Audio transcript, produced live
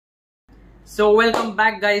So welcome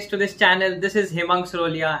back guys to this channel. This is Hemang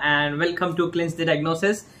Surolia and welcome to Cleanse the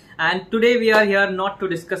Diagnosis. And today we are here not to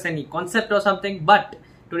discuss any concept or something, but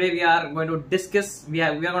today we are going to discuss, we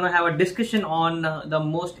are going to have a discussion on the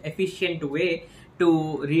most efficient way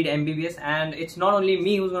to read MBBS. And it's not only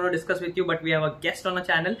me who's going to discuss with you, but we have a guest on the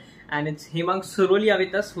channel and it's Hemang Surolia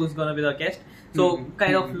with us who's going to be the guest. So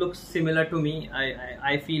kind of looks similar to me.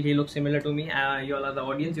 I feel he looks similar to me. You all are the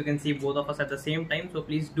audience. You can see both of us at the same time. So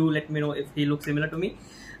please do let me know if he looks similar to me.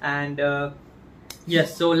 And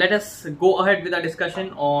yes, so let us go ahead with our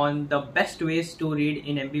discussion on the best ways to read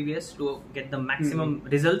in MBBS to get the maximum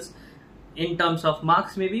results in terms of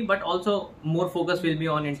marks maybe, but also more focus will be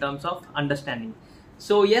on in terms of understanding.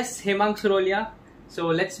 So yes, Hemang Surolia. So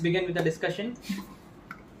let's begin with the discussion.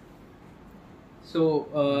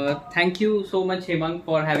 So thank you so much Hemang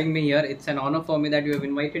for having me here. It's an honor for me that you have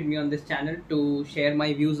invited me on this channel to share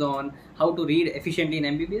my views on how to read efficiently in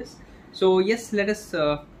MBBS. So yes, let us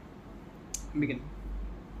begin.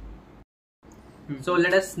 So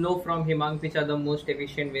let us know from Hemang which are the most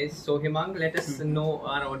efficient ways. So Hemang, let us know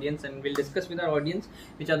our audience and we'll discuss with our audience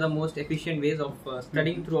which are the most efficient ways of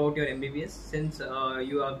studying throughout your MBBS. Since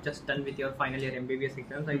you have just done with your final year MBBS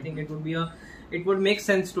exams, I think it would make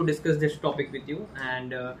sense to discuss this topic with you.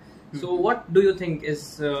 And so what do you think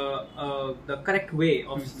is the correct way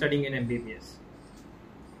of studying in MBBS?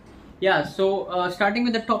 Yeah, so starting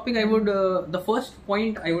with the topic, I would the first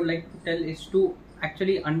point I would like to tell is to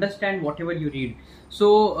actually understand whatever you read.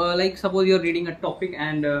 So like suppose you're reading a topic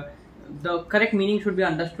and the correct meaning should be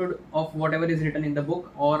understood of whatever is written in the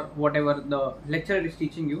book or whatever the lecturer is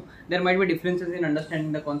teaching you. There might be differences in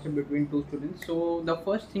understanding the concept between two students. So the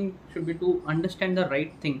first thing should be to understand the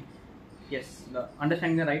right thing. Yes,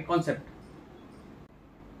 understanding the right concept.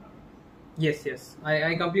 Yes,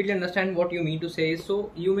 I completely understand what you mean to say.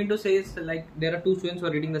 So you mean to say is like there are two students who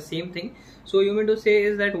are reading the same thing. So you mean to say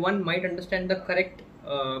is that one might understand the correct,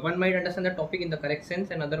 one might understand the topic in the correct sense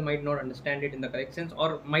and other might not understand it in the correct sense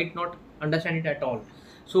or might not understand it at all.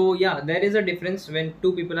 So yeah, there is a difference when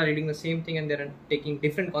two people are reading the same thing and they are taking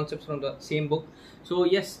different concepts from the same book. So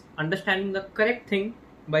yes, understanding the correct thing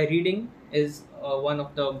by reading is one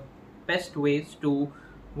of the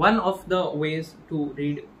ways to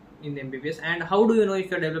read in the MBBS. And how do you know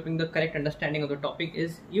if you're developing the correct understanding of the topic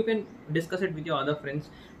is you can discuss it with your other friends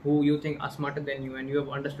who you think are smarter than you and you have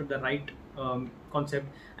understood the right concept,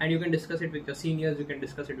 and you can discuss it with your seniors, you can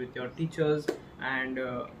discuss it with your teachers and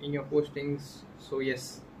in your postings. So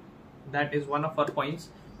yes, that is one of our points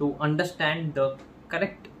to understand the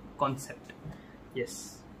correct concept.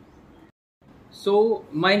 Yes. So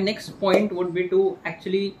my next point would be to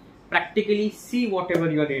actually practically see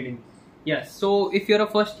whatever you are reading. Yes, so if you're a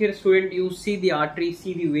first year student, you see the artery,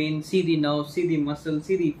 see the vein, see the nerve, see the muscle,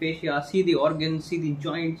 see the fascia, see the organs, see the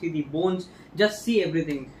joints, see the bones, just see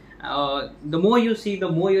everything. The more you see, the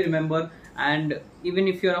more you remember. And even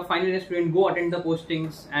if you're a final year student, go attend the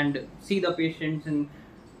postings and see the patients and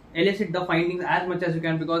elicit the findings as much as you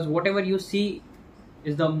can, because whatever you see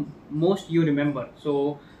is the most you remember.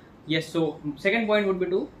 So yes, so second point would be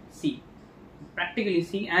to see, practically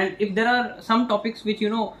see. And if there are some topics which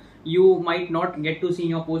you might not get to see in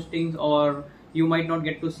your postings or you might not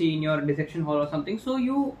get to see in your dissection hall or something, so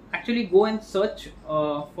you actually go and search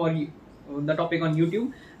for the topic on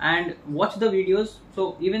YouTube and watch the videos.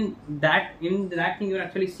 So even that, in that thing you're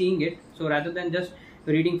actually seeing it. So rather than just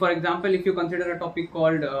reading, for example, if you consider a topic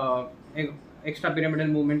called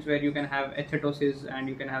extrapyramidal movements where you can have athetosis and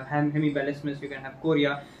you can have hemibellismus, you can have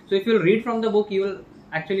chorea. So if you read from the book, you will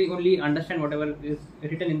actually only understand whatever is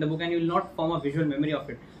written in the book and you will not form a visual memory of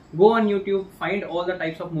it. Go on YouTube, find all the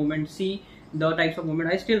types of movements, see the types of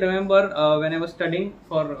movement. I still remember when I was studying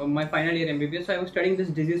for my final year MBBS, so I was studying this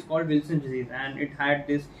disease called Wilson's disease, and it had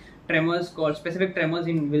this tremors called, specific tremors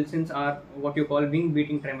in Wilson's are what you call wing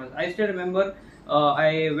beating tremors. I still remember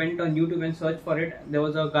I went on YouTube and searched for it. There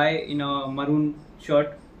was a guy in a maroon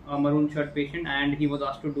shirt patient, and he was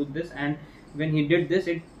asked to do this, and when he did this,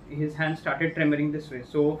 his hand started tremoring this way.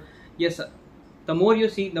 So yes, the more you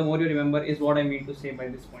see, the more you remember is what I mean to say by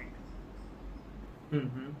this point.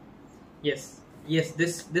 Yes,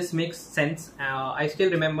 this makes sense. I still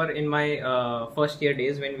remember in my first year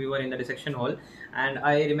days when we were in the dissection hall, and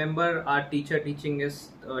I remember our teacher teaching us,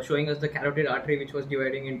 showing us the carotid artery, which was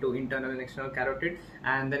dividing into internal and external carotid.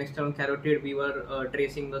 And then external carotid, we were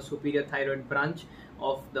tracing the superior thyroid branch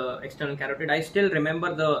of the external carotid. I still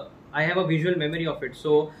remember I have a visual memory of it,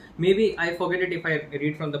 so maybe I forget it if I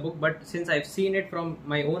read from the book, but since I've seen it from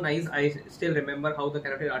my own eyes, I still remember how the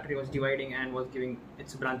carotid artery was dividing and was giving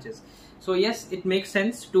its branches. So yes, it makes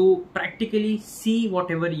sense to practically see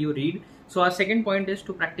whatever you read. So our second point is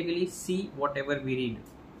to practically see whatever we read.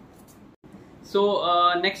 So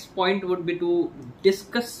next point would be to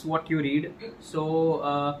discuss what you read.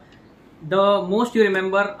 So the most you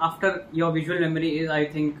remember after your visual memory is, I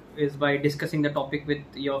think, is by discussing the topic with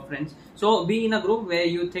your friends. So be in a group where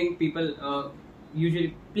you think people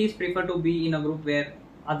usually, please prefer to be in a group where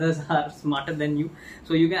others are smarter than you,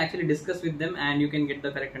 so you can actually discuss with them and you can get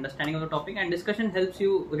the correct understanding of the topic. And discussion helps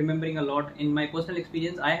you remembering a lot. In my personal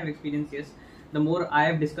experience, I have experienced, yes, the more I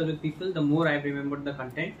have discussed with people, the more I have remembered the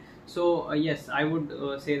content. So yes, I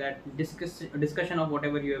would say that discussion of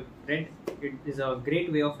whatever you have read, it is a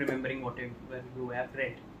great way of remembering whatever you have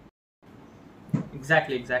read.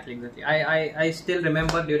 Exactly. I still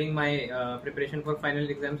remember during my preparation for final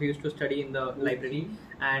exams, we used to study in the library,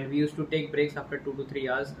 and we used to take breaks after 2 to 3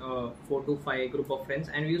 hours, 4 to 5 group of friends,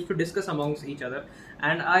 and we used to discuss amongst each other.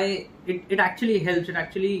 And it actually helps. It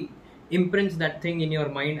actually imprints that thing in your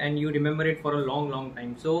mind, and you remember it for a long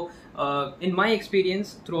time. So in my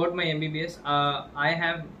experience throughout my MBBS, I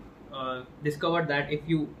have discovered that if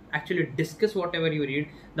you actually discuss whatever you read,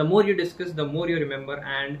 the more you discuss, the more you remember,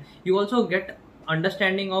 and you also get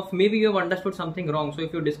understanding of, maybe you have understood something wrong, so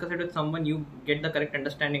if you discuss it with someone, you get the correct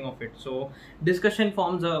understanding of it. So discussion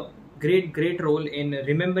forms a great role in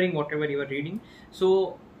remembering whatever you are reading.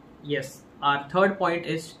 So yes, our third point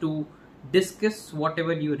is to discuss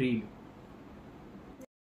whatever you read.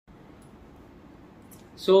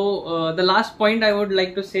 So the last point I would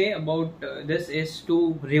like to say about this is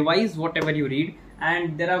to revise whatever you read.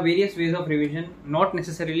 And there are various ways of revision, not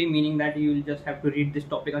necessarily meaning that you will just have to read this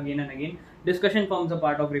topic again and again. Discussion forms a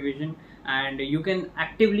part of revision, and you can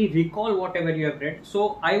actively recall whatever you have read.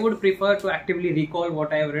 So I would prefer to actively recall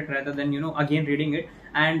what I have read rather than, again reading it.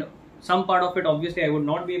 And some part of it, obviously, I would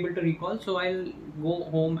not be able to recall. So I'll go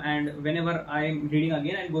home, and whenever I'm reading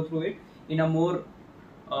again, I'll go through it in a more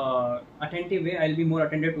attentive way. I'll be more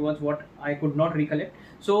attentive towards what I could not recollect.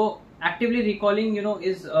 So actively recalling,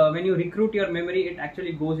 is when you recruit your memory, it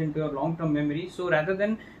actually goes into your long-term memory. So rather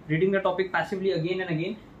than reading the topic passively again and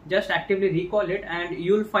again, just actively recall it and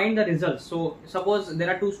you'll find the results. So suppose there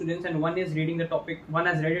are two students, and one is reading the topic, one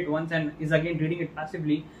has read it once and is again reading it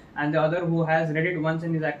passively, and the other who has read it once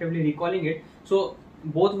and is actively recalling it. So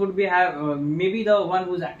both would be maybe the one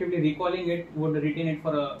who's actively recalling it would retain it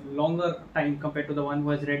for a longer time compared to the one who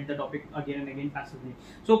has read the topic again and again passively.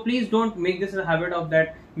 So please don't make this a habit of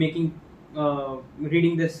that, making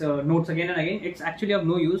reading this notes again and again. It's actually of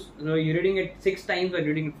no use. So you're reading it 6 times, or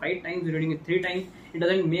reading it 5 times, you're reading it 3 times, it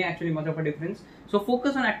doesn't make actually much of a difference. So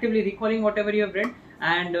focus on actively recalling whatever you have read.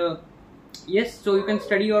 And yes, so you can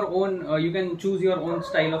study your own, you can choose your own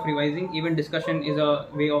style of revising. Even discussion is a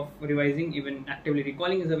way of revising, even actively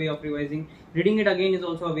recalling is a way of revising, reading it again is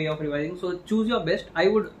also a way of revising. So choose your best. I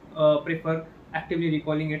would prefer actively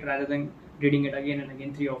recalling it rather than reading it again and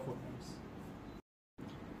again 3 or 4 times.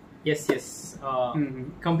 Yes,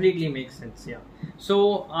 completely makes sense. Yeah.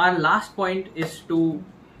 So our last point is to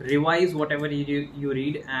revise whatever you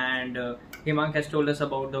read, and Hemang has told us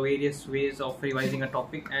about the various ways of revising a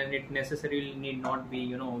topic, and it necessarily need not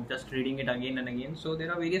be just reading it again and again. So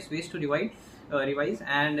there are various ways to revise,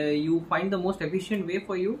 and you find the most efficient way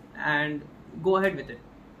for you and go ahead with it.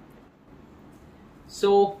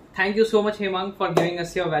 So thank you so much, Hemang, for giving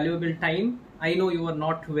us your valuable time. I know you are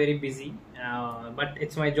not very busy, but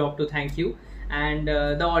it's my job to thank you. And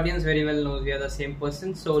the audience very well knows we are the same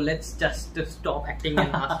person. So let's just stop acting and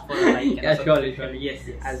ask for a like. Yeah, surely. Yes,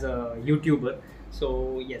 as a YouTuber.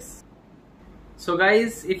 So yes. So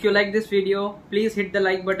guys, if you like this video, please hit the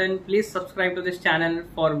like button. Please subscribe to this channel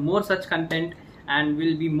for more such content, and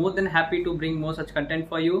we'll be more than happy to bring more such content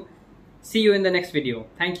for you. See you in the next video.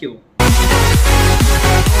 Thank you.